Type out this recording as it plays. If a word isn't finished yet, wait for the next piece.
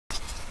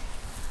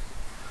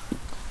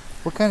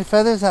What kind of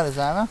feather is that,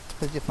 Azana?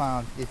 That you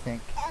found, do you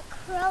think? A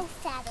crow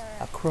feather.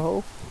 A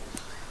crow?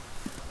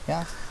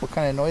 Yeah? What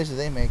kind of noise do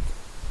they make?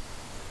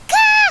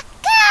 Caw,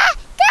 caw,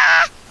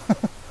 caw.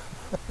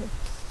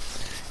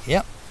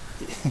 Yep.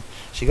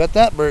 She got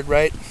that bird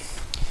right.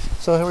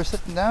 So we're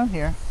sitting down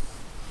here.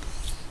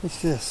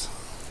 What's this?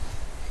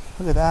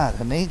 Look at that.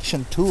 An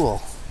ancient tool.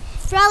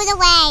 Throw it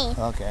away.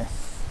 Okay.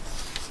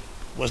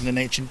 Wasn't an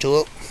ancient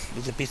tool. It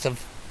was a piece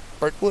of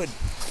burnt wood.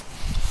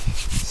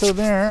 So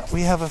there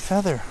we have a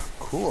feather.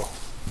 Cool.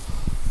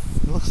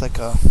 It looks like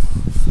a...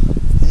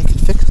 And you can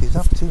fix these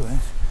up too, eh?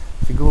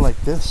 If you go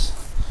like this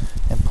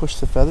and push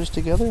the feathers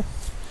together,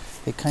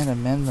 they kind of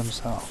mend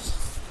themselves.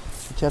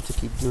 But you have to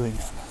keep doing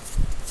it.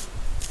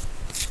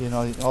 You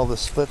know, all the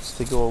splits,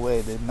 they go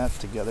away. They met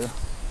together.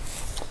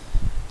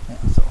 Yeah,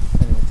 so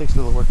anyway, it takes a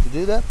little work to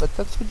do that, but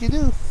that's what you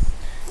do.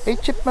 Hey,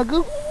 Chip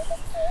Magoo.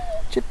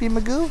 Chippy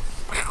Magoo.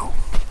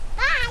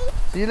 Bye.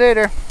 See you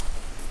later.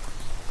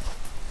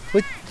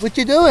 What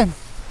you doing?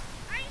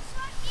 I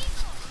saw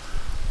eagle.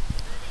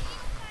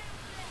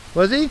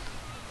 Was he?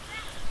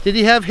 Did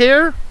he have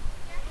hair?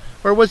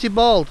 Or was he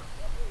bald?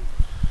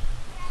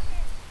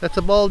 That's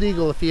a bald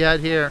eagle if he had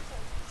hair.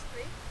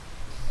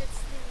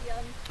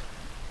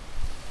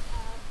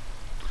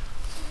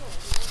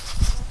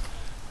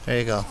 There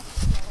you go.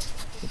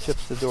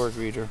 Chip's the door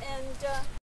greeter.